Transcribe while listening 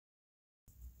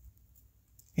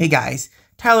Hey guys,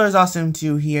 Tyler's Awesome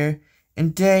 2 here,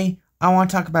 and today I want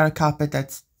to talk about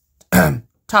a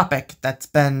topic that's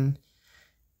been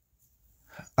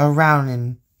around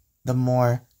in the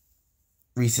more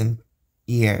recent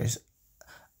years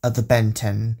of the Ben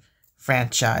 10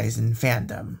 franchise and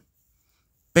fandom.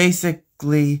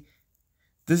 Basically,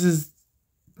 this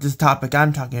topic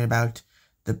I'm talking about,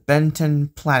 the Ben 10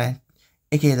 planet,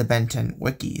 aka the Ben 10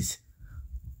 wikis,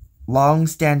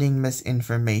 long-standing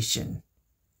misinformation.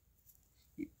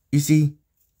 You see,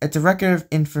 it's a record of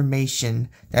information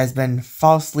that has been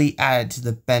falsely added to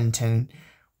the Ben 10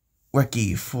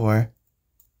 wiki for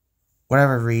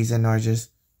whatever reason, or just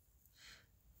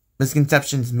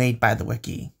misconceptions made by the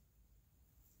wiki.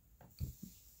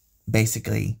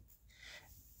 Basically,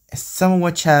 some of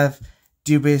which have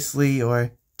dubiously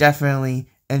or definitely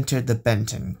entered the Ben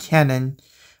 10 canon.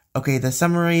 Okay, the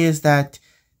summary is that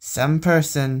some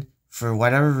person, for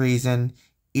whatever reason,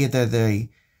 either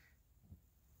they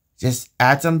just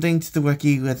add something to the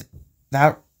wiki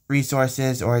without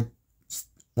resources or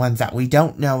ones that we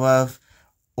don't know of,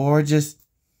 or just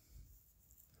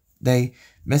they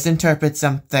misinterpret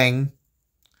something,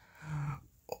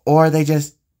 or they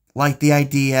just like the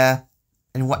idea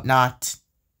and whatnot,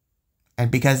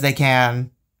 and because they can.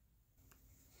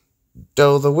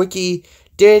 Though the wiki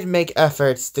did make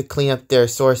efforts to clean up their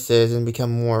sources and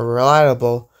become more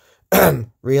reliable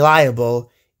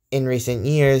in recent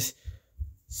years,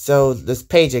 so this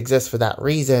page exists for that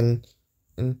reason.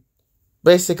 And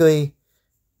basically,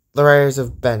 the writers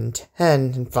of Ben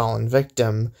 10 have fallen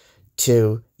victim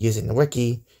to using the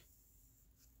wiki,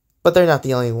 but they're not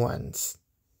the only ones.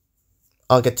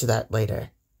 I'll get to that later.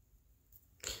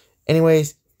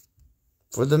 Anyways,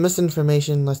 for the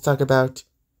misinformation, let's talk about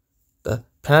the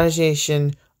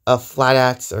pronunciation of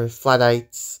flatites or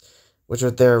flatites, which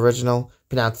was their original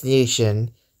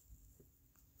pronunciation,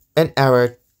 and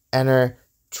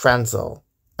Transil.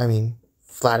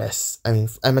 Flatus. I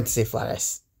meant to say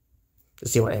flatus. To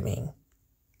see what I mean.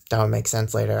 That would make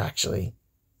sense later, actually.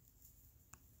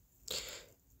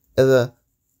 The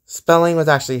spelling was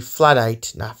actually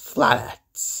flatite, not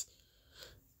flatites.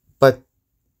 But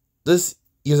this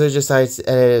user decides to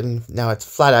edit, and now it's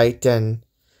flatite, and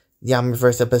the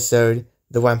Omniverse episode,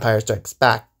 The Vampire Strikes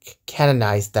Back,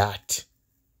 canonized that.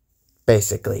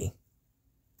 Basically.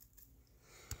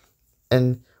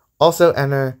 And also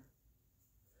enter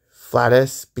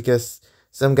Flatus, because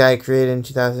some guy created in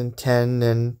 2010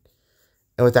 and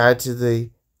it was added to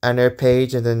the enter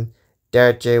page, and then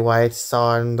Derek J. White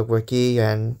saw it in the wiki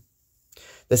and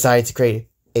decided to create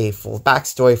a full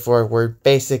backstory for it, where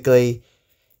basically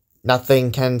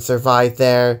nothing can survive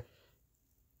there,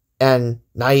 and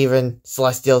not even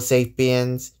celestial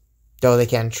sapiens, though they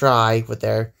can try with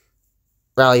their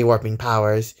rally warping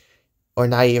powers, or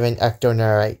not even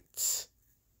ectonerites.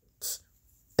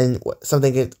 And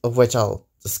something of which I'll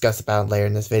discuss about later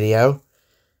in this video.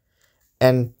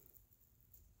 And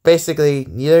basically,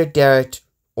 neither Derek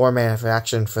or Man of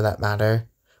Action, for that matter,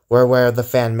 were aware of the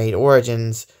fan-made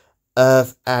origins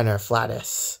of Anna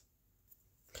Flatus.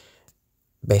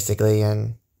 Basically,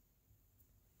 and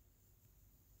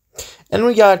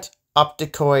we got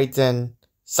Opticoids and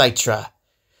Citra.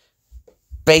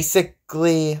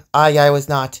 Basically,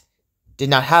 did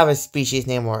not have a species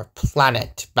name or a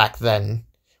planet back then,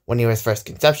 when he was first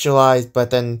conceptualized, but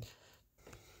then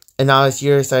in all his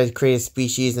years decided to create a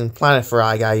species and planet for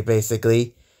Igai,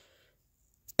 basically.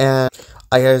 And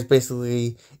Igai is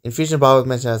basically, in Fusion Ball, was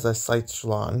mentioned as a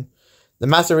Cytron. The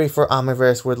master read for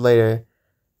Omniverse would later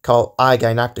call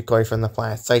Igai Nocticoid from the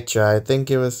planet Citra. I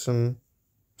think it was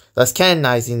thus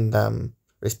canonizing them,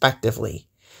 respectively.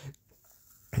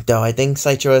 Though I think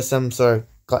Citra was some sort of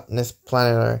gluttonous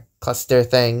planet or cluster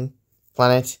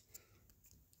planet.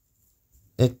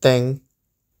 And then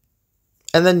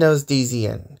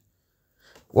Nosedezian.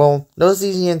 Well,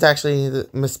 Nosedezian is actually the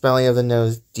misspelling of the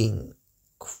Noseding,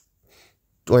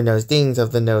 or Nosedings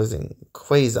of the Nose in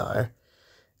Quasar.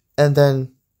 And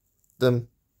then the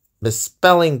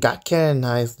misspelling got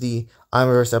canonized the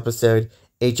Omniverse episode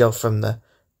Age from the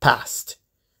Past,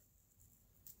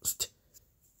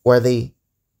 where the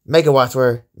megawatts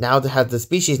were now to have the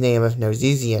species name of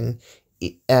Nosedezian,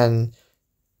 and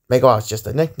megawatt was just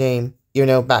a nickname. You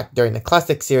know, back during the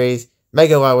classic series,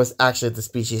 Megawatt was actually the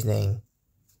species name.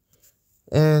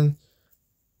 And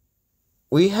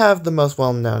we have the most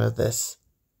well-known of this,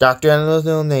 Dr. Animal's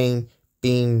middle name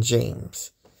being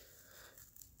James.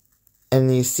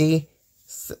 And you see,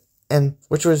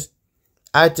 which was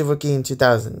added to Wiki in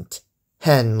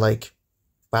 2010,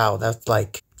 wow, that's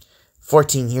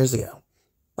 14 years ago.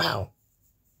 Wow.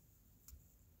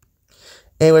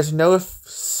 And there was no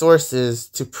sources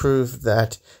to prove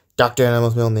that Dr.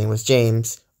 Animal's middle name was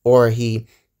James, or he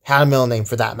had a middle name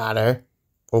for that matter,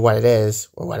 or what it is,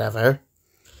 or whatever.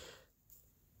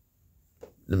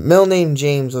 The middle name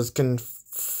James was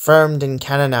confirmed and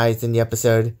canonized in the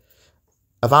episode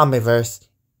of Omniverse,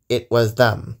 It Was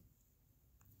Them.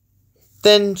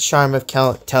 Then, charm of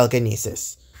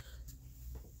telekinesis.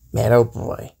 Man, oh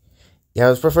boy. Yeah,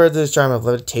 it was preferred to the charm of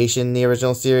levitation in the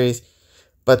original series,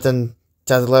 but then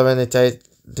 2011 they tried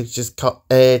to just call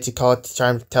it the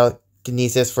charm of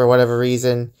telekinesis for whatever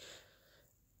reason,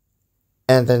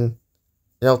 and then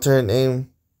an alternate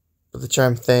name for the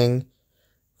charm thing.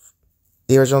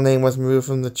 The original name was removed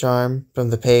from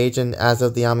the page, and as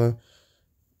of the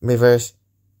Omniverse,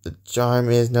 the charm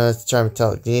is known as the charm of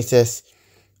telekinesis.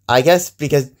 I guess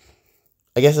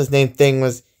this name thing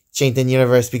was changed in the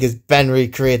universe because Ben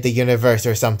recreated the universe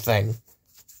or something.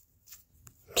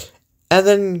 And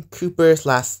then Cooper's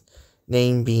last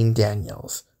name being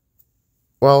Daniels.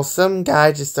 Well, some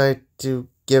guy just started to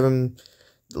give him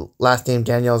the last name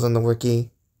Daniels on the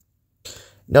wiki.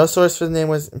 No source for the name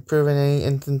was proven in any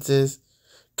instances.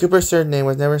 Cooper's third name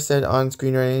was never said on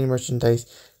screen or in any merchandise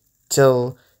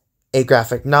till a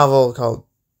graphic novel called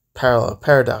Parallel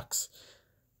Paradox.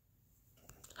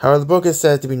 However, the book is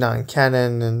said to be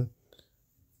non-canon and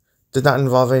does not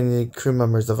involve any crew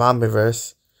members of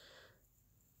Omniverse.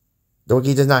 The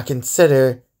wiki does not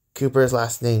consider Cooper's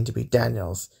last name to be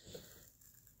Daniels.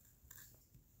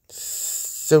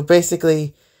 So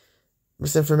basically,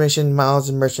 misinformation, miles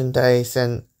of merchandise,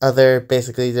 and other,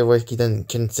 basically the wiki doesn't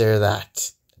consider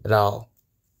that at all.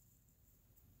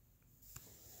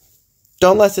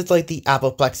 Unless it's like the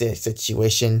Appleplexus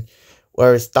situation,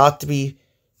 where it's thought to be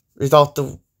result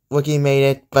the wiki made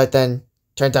it, but then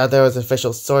turns out there was an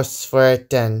official source for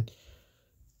it, and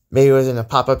maybe it was in a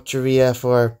pop-up trivia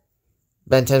for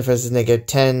Ben 10 versus Negative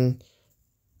 10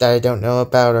 that I don't know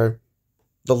about, or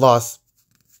the lost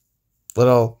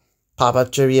little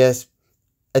pop-up trivia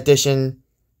edition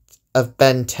of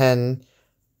Ben 10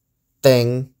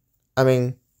 thing. I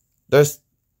mean, there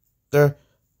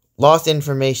lost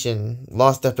information,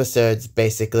 lost episodes,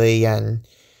 basically, and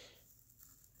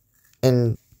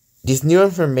this new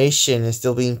information is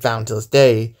still being found to this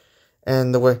day,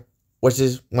 and which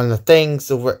is one of the things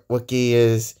the wiki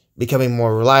is becoming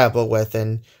more reliable with,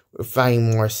 and we're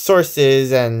finding more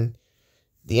sources and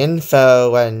the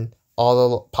info and all the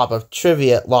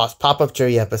lost pop-up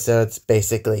trivia episodes,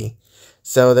 basically.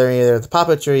 So they're either the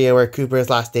pop-up trivia where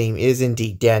Cooper's last name is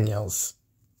indeed Daniels.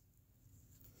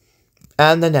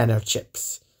 And the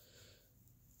nanochips.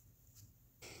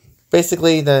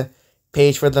 Basically, the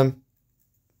page for the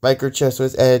microchips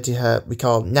was edited to be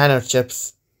called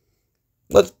nanochips.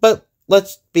 But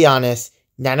let's be honest,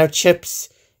 nanochips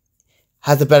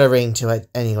has a better ring to it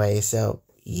anyway, so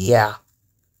yeah.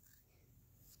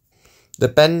 The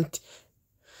Ben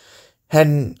had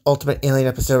an Ultimate Alien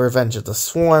episode, Revenge of the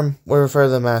Swarm. We refer to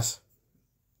them as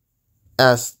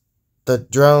the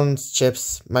drones,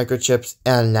 chips, microchips,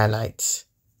 and nanites.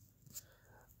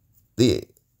 The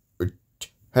Return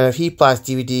of Heat Blast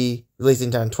DVD, released in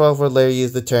 2012, would later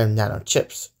use the term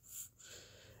nanochips,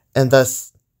 and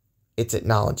thus it's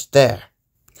acknowledged there.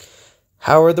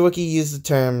 However, the wiki used the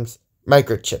terms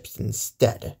microchips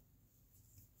instead.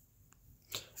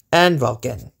 And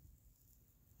Vulcan.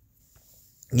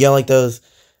 You know, like those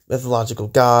mythological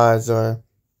gods, or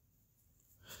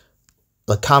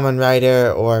the Kamen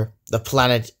Rider, or the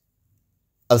planet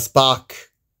of Spock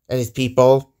and his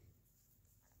people.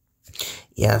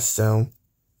 Yeah, so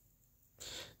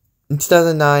in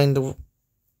 2009,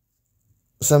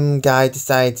 some guy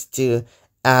decides to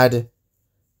add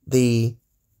the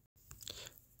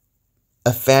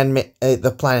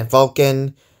planet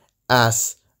Vulcan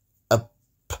as a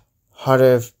part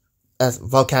of as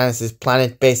Vulcanus'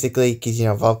 planet, basically, because, you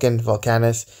know,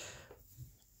 Vulcanus.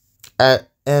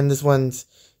 And this one's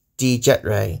D. Jet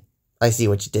Ray. I see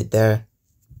what you did there.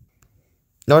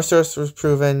 No source was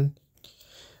proven.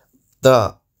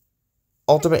 The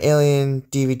Ultimate Alien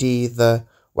DVD, The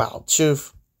Wild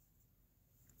Truth,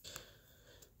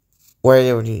 where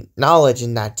there would be knowledge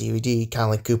in that DVD, kind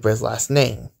of like Cooper's last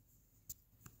name.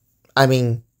 I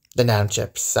mean, the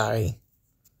nanochips, sorry.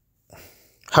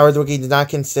 Howard Wiki did not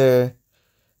consider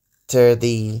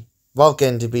the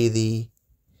Vulcan to be the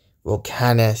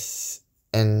Vulcanus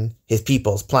and his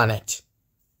people's planet.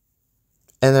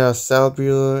 And there are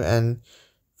Celebula and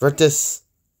Virtus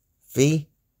V.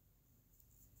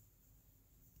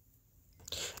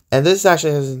 And this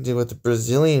actually has to do with the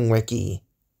Brazilian wiki.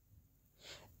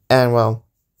 And, well,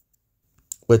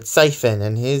 with Siphon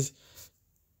and his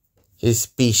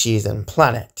species and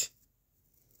planet.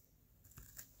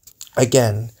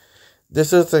 Again,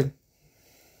 this was a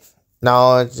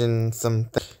knowledge in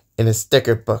in a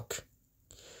sticker book.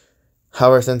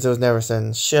 However, since it was never sent in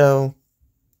the show,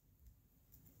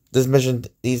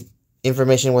 these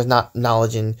information was not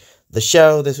knowledge in the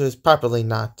show. This was properly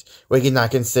not. We could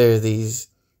not consider these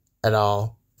at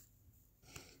all.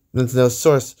 There's no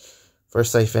source for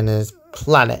Siphon in his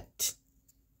planet,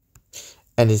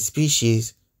 and his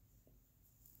species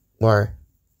were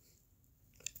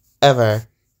ever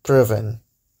proven.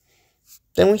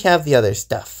 Then we have the other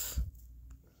stuff.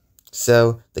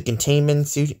 So, the containment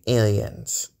suit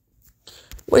aliens.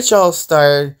 Which all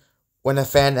started when a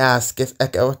fan asked if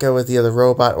Echo Echo was either a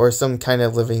robot or some kind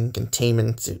of living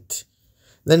containment suit.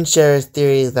 Then shared his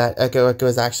theory that Echo Echo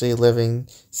is actually living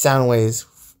sound waves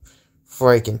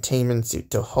for a containment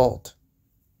suit to hold.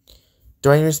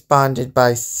 Dwayne responded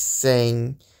by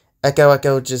saying Echo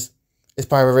Echo just is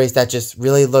part of a race that just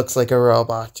really looks like a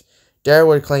robot. Dare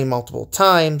would claim multiple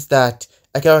times that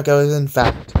Echo Echo is in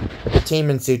fact a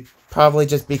containment suit, probably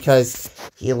just because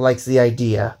he likes the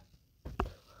idea,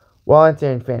 while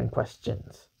answering fan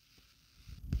questions.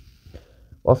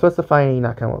 While specifying he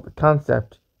not come up with the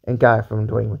concept and got it from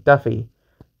Dwayne McDuffie,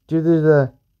 due to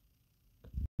the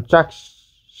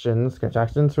contractions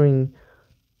between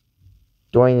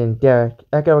Dwayne and Derek,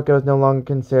 Echo Echo is no longer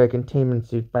considered a containment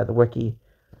suit by the wiki.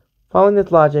 Following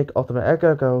this logic, Ultimate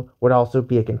Echo Echo would also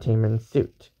be a containment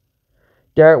suit.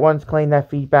 Derek once claimed that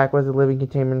Feedback was a living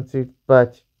containment suit,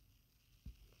 but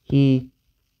he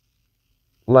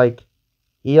on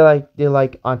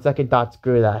second thought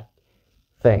screw that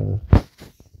thing.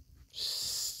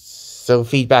 So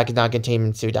Feedback is not a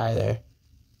containment suit either.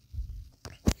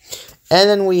 And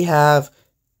then we have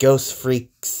Ghost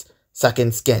Freak's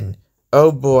second skin.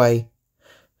 Oh boy.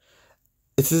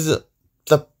 This is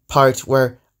the part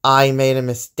where I made a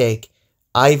mistake.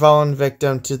 I fallen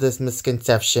victim to this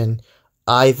misconception.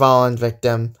 I fallen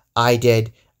victim. I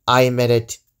did. I admit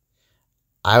it.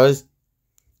 I was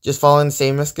just following the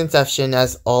same misconception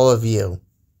as all of you.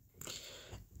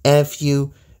 And if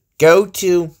you go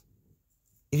on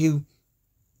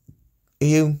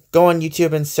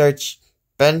YouTube and search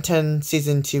Ben 10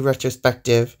 Season 2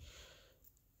 Retrospective,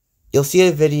 you'll see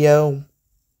a video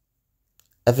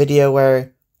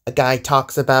where a guy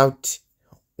talks about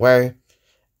whether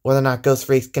or not Ghost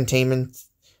Freak's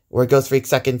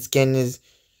second skin is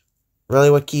really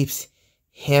what keeps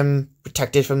him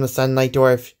protected from the sunlight,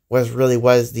 or if it really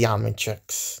was the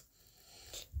Omnitrix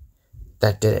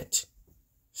that did it.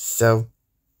 So,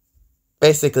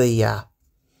 basically, yeah.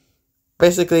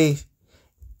 Basically,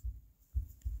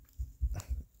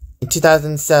 in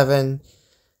 2007,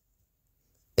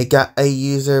 it got a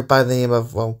user by the name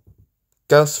of,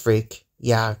 Ghost Freak.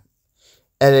 Yeah,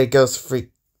 edited Ghost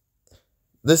Freak.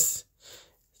 This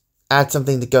adds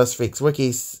something to Ghost Freak's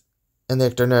wikis and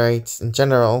their narrates in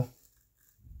general.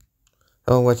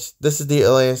 Which this is the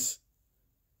earliest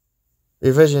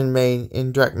revision made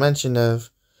in direct mention of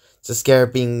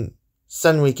Sascara being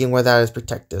sun weakened without his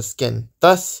protective skin.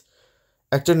 Thus,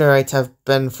 ectonerites have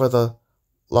been for the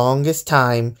longest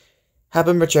time have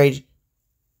been portrayed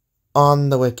on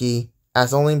the wiki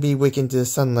as only be weakened to the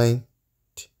sunlight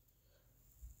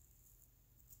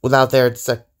without their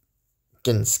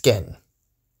second skin.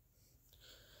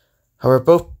 However,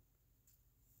 both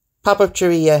pop-up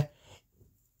trivia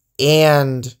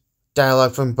and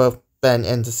dialogue from both Ben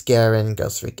and Sascara and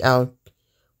Ghost Freak out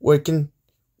would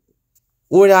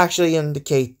actually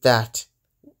indicate that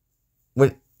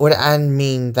would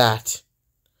mean that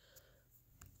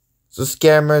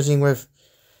Sascara merging with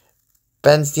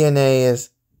Ben's DNA is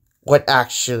what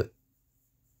actually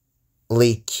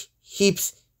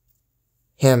keeps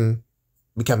him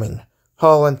becoming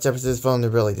whole and separates his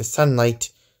vulnerability to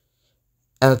sunlight,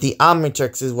 and that the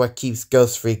Omnitrix is what keeps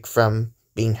Ghost Freak from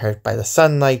being hurt by the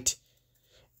sunlight,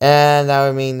 and that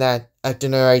would mean that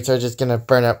ectonerites are just gonna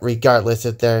burn up regardless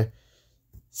if they're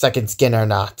second skin or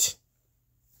not.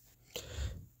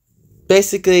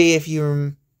 Basically, if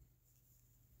you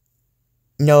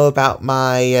know about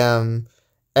my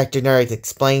ectonerites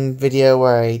explained video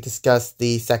where I discussed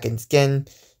the second skin,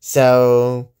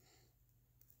 so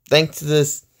thanks to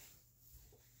this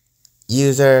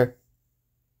user,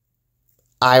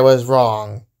 I was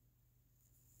wrong.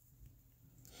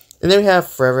 And then we have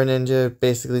Forever Ninja,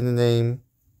 basically the name.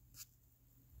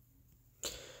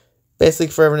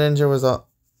 Basically, Forever Ninja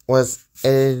was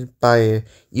edited by a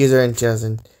user in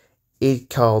 2008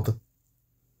 called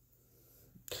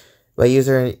by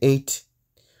user in 8,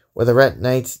 where the Red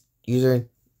Knight's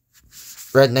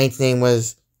name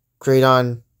was created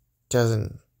on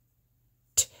 2010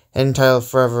 entitled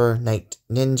Forever Night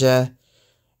Ninja,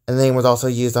 and And the name was also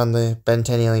used on the Ben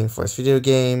 10 Alien Force video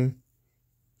game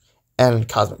and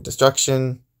Cosmic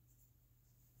Destruction.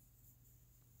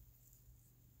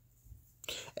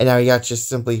 And now you got just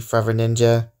simply Forever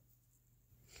Ninja.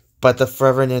 But the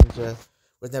Forever Ninja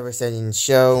was never said in the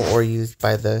show or used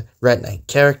by the Red Knight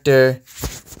character.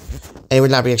 And it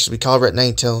would not actually be called Red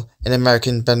Knight until an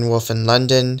American Ben Wolf in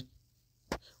London.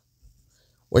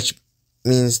 Which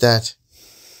means that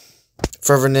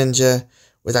Forever Ninja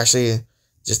was actually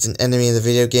just an enemy in the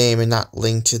video game and not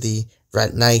linked to the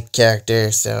Red Knight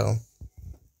character, so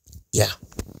yeah.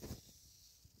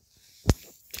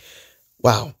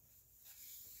 Wow.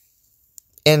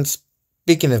 And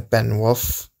speaking of Ben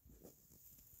Wolf,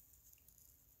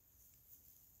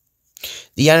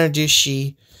 the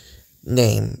Yanadushi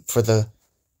name for the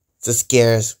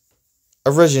Scare's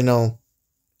original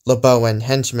Laboan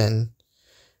henchman,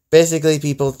 basically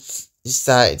people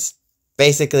decides,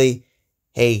 basically,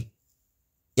 hey,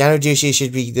 Yanadushi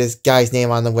should be this guy's name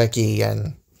on the wiki,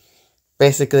 and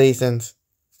basically since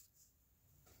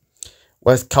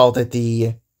was called it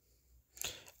the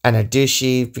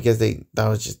Yanadushi because that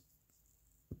was just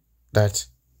that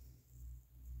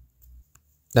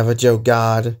Navajo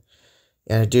god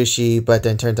Yanadushi, but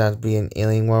then turned out to be an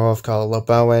alien werewolf called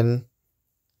Laboan. And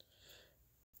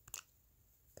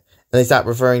they stopped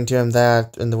referring to him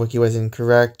that, and the wiki was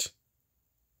incorrect.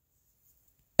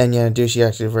 And Yanadushi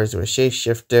actually refers to a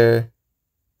shapeshifter.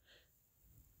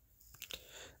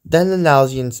 Then the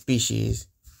Nalgian species.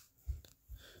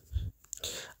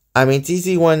 I mean, it's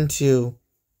easy one to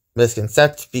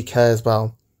misconcept because,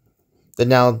 well, the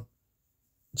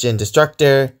Nalgian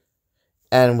destructor,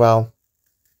 and, well,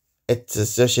 it's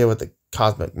associated with the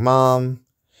cosmic mom,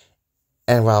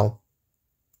 and, well,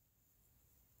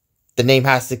 the name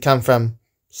has to come from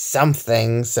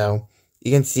something, so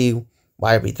you can see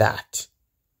why it'd be that.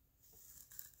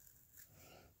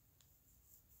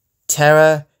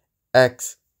 Terra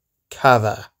X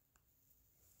Cava.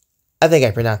 I think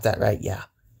I pronounced that right, yeah.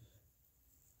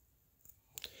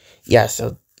 Yeah,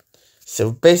 so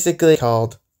basically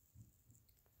called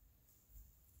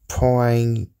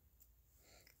Po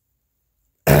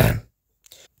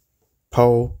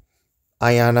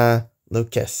Iana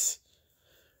Lucas.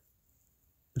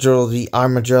 The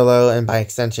armadillo, and by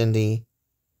extension the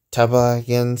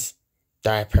Tubagans.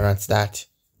 Did I pronounce that?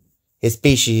 His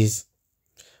species,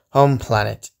 home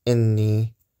planet, in the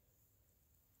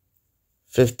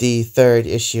 53rd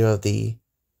issue of the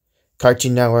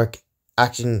Cartoon Network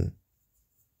Action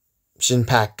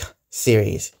Pack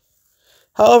series.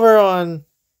 However, on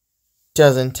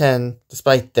 2010,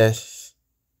 despite this,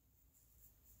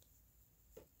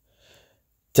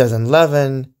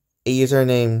 2011, a user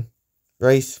named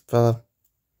Race Phillip,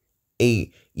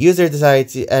 a user decided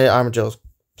to edit Armadillo's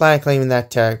planet, claiming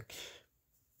that Terra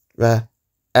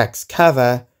X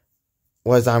Cava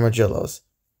was Armadillo's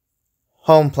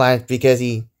home planet because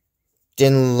he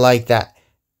didn't like the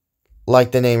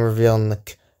name revealed in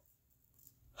the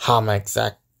comics.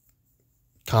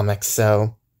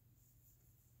 So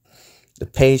the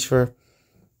page for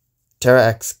Terra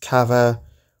X Cava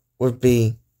would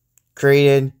be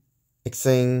created,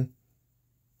 exciting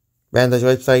Bandai's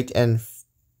website and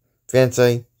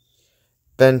fansite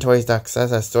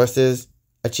bentoys.access as sources.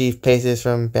 Achieved pages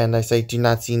from Bandai's site do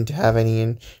not seem to have any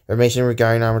information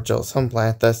regarding Armadillo's home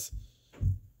planet, thus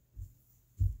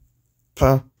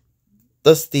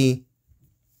the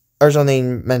original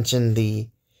name mentioned the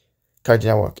Cartoon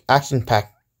Network Action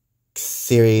Pack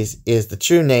series is the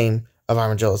true name of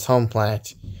Armadillo's home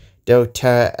planet, though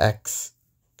Terra X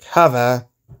Cava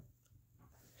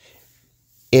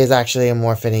is actually a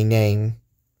more fitting name.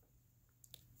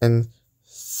 And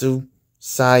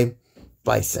Susai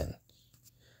Bison.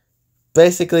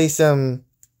 Basically, the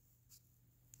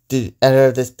editor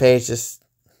of this page just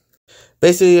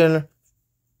basically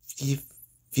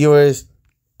viewers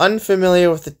unfamiliar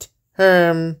with the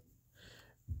term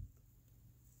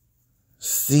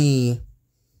see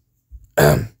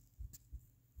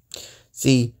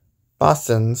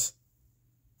Bosons.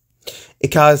 It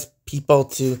caused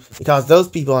those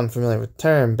people unfamiliar with the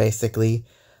term, basically,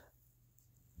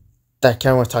 that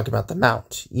Karen was talking about the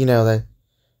mount. You know, that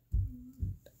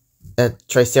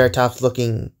Triceratops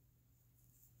looking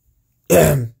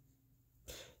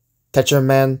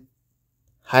Tetraman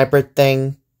hybrid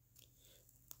thing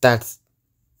that's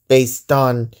based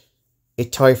on a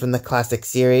toy from the classic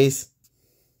series.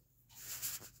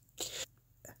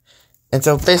 And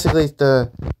so basically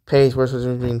the page was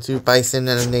between two bison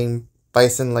and a name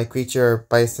bison-like creature or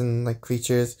bison-like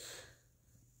creatures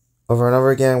over and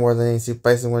over again, where the name Soup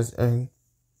Bison was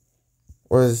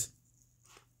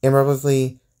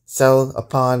immeasurably settled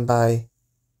upon by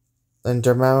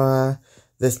Dormammu,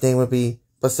 this name would be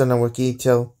listed on the wiki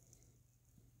till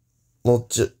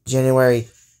January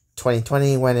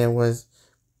 2020 when it was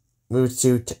moved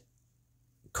to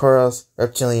Coral's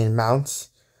Reptilian Mounts,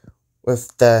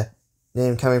 with the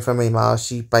name coming from a model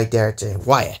sheet by Derek J.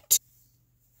 Wyatt.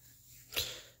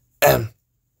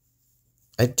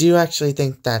 I do actually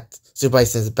think that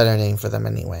Bison is a better name for them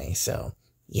anyway, so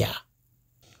yeah.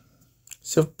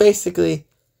 So basically,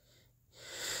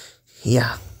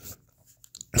 yeah.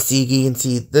 See, you can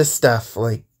see this stuff,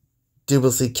 like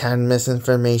dubiously canon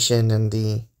misinformation and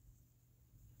the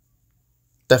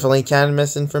definitely canon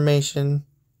misinformation,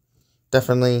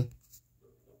 definitely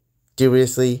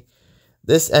dubiously.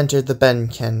 This entered the Ben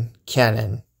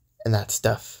canon and that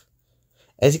stuff.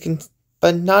 As you can,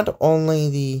 but not only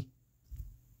the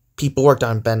people worked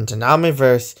on Benton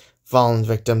Omniverse fallen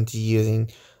victim to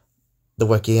using the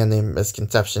wiki and the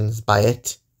misconceptions by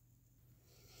it,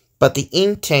 but the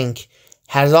ink tank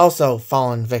has also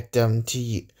fallen victim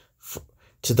to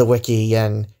the wiki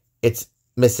and its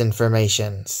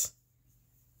misinformations.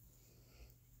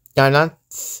 Now,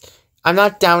 I'm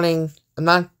not downing, I'm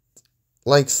not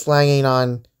like slanging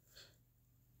on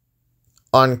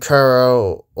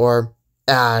Kuro or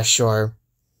Ash or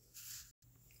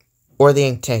the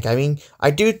ink tank. I mean, I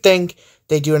do think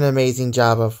they do an amazing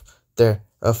job of their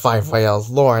Five Whales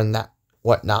lore and that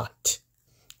whatnot.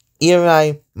 Even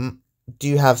I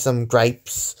do have some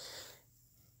gripes,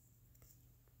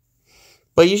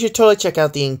 but you should totally check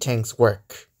out the ink tank's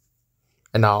work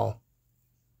and all.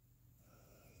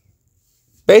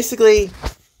 Basically,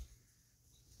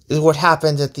 is what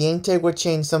happens if the ink tank would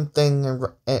change something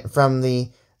from the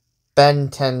Ben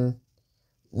 10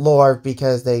 lore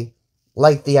because they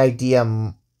like the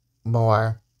idea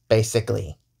more,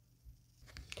 basically.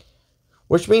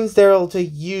 Which means they're able to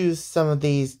use some of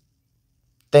these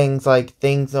things like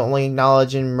things only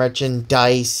knowledge in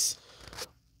merchandise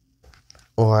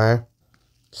or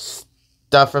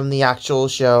stuff from the actual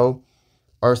show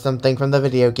or something from the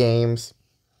video games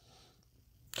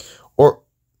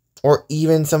or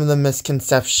even some of the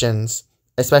misconceptions,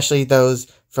 especially those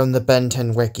from the Ben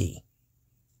 10 wiki.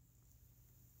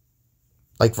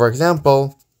 Like, for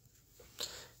example,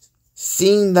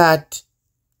 seeing that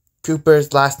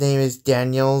Cooper's last name is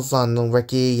Daniels on the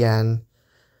wiki and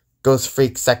Ghost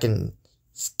Freak's second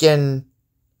skin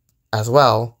as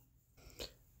well,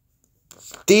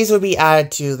 these would be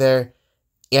added to their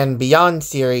And Beyond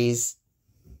series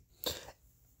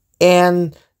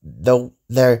and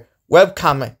their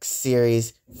webcomic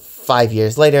series 5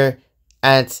 years later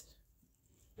and its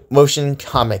motion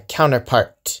comic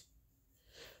counterpart.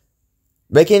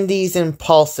 Making these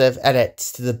impulsive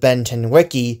edits to the Ben 10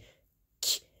 wiki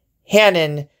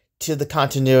canon to the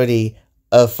continuity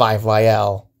of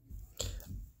 5YL.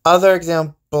 Other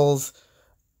examples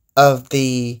of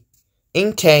the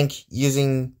ink tank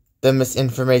using the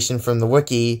misinformation from the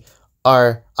wiki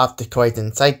are Opticoids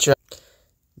and Citra,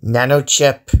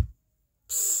 Nanochip,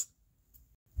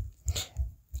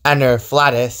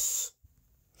 Anerflatus,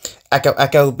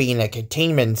 Echo being a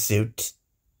containment suit,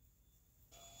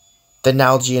 the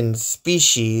Nalgian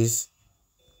species,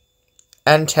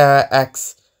 and Terra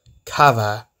X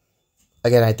Cava.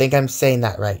 Again, I think I'm saying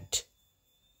that right.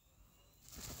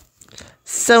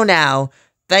 So now,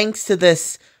 thanks to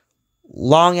this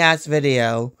long-ass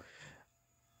video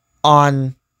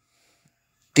on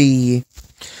the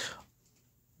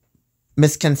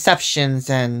misconceptions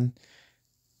and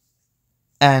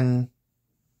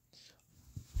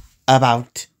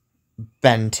about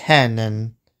Ben 10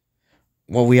 and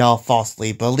what we all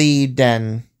falsely believed,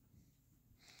 and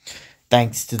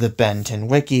thanks to the Ben 10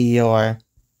 wiki or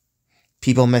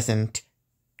people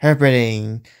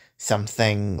misinterpreting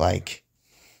something like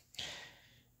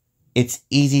it's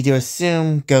easy to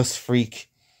assume Ghost Freak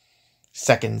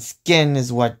second skin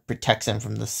is what protects him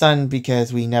from the sun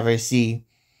because we never see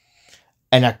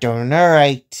an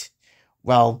ectoneurite,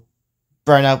 well,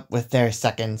 burn up with their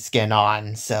second skin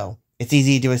on, so it's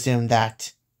easy to assume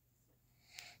that.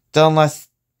 So unless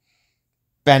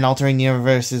Ben altering the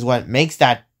universe is what makes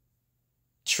that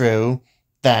true,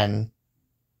 then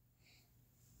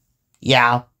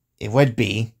yeah, it would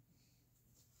be.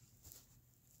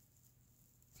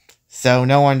 So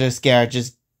no wonder Scar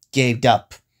just gave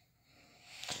up,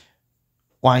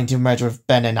 wanting to merge with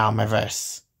Ben and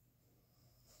Omniverse.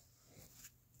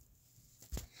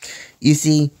 You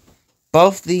see,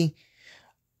 both the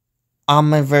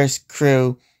Omniverse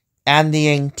crew and the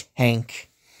ink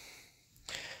tank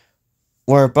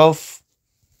were both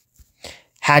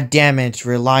had damage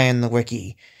rely on the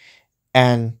wiki,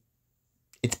 and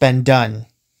it's been done.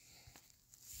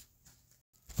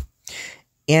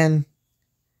 And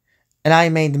And I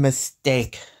made the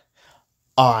mistake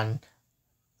on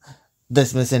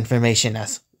this misinformation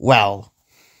as well,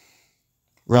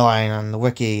 relying on the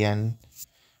wiki and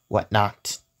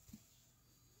whatnot,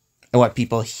 and what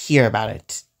people hear about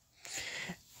it.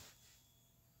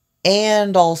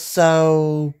 And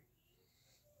also,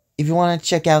 if you want to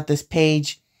check out this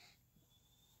page,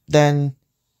 then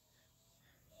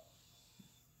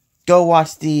go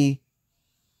watch the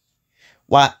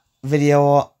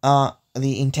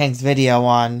intense video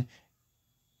on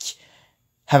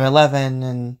Heaven 11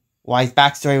 and why his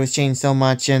backstory was changed so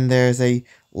much, and there's a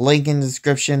link in the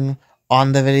description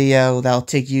on the video that'll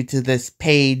take you to this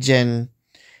page, and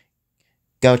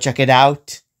go check it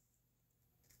out.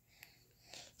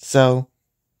 So,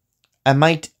 I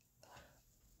might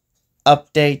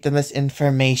update the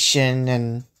misinformation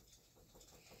and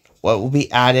what will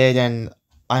be added, and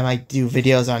I might do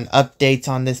videos on updates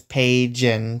on this page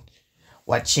and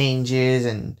what changes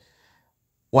and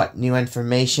what new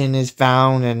information is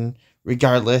found, and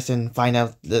regardless, and find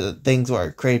out the things that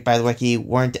were created by the wiki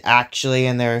weren't actually,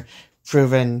 and they're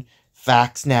proven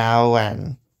facts now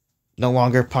and no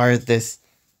longer part of this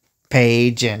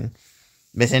page, and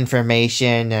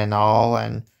misinformation and all,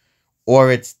 and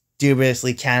or it's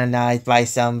dubiously canonized by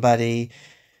somebody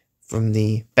from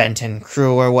the Benton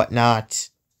crew or whatnot.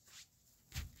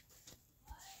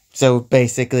 So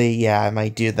basically, yeah, I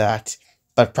might do that,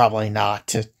 but probably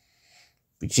not.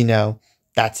 But you know,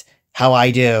 that's how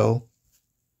I do.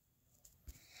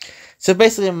 So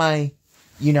basically, my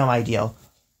deal.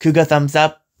 Kuga thumbs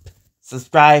up,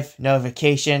 subscribe,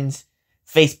 notifications,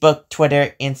 Facebook,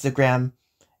 Twitter, Instagram,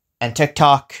 and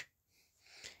TikTok.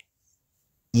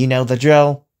 You know the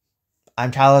drill.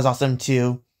 I'm Tyler's Awesome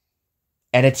 2,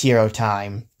 and it's hero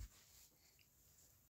time.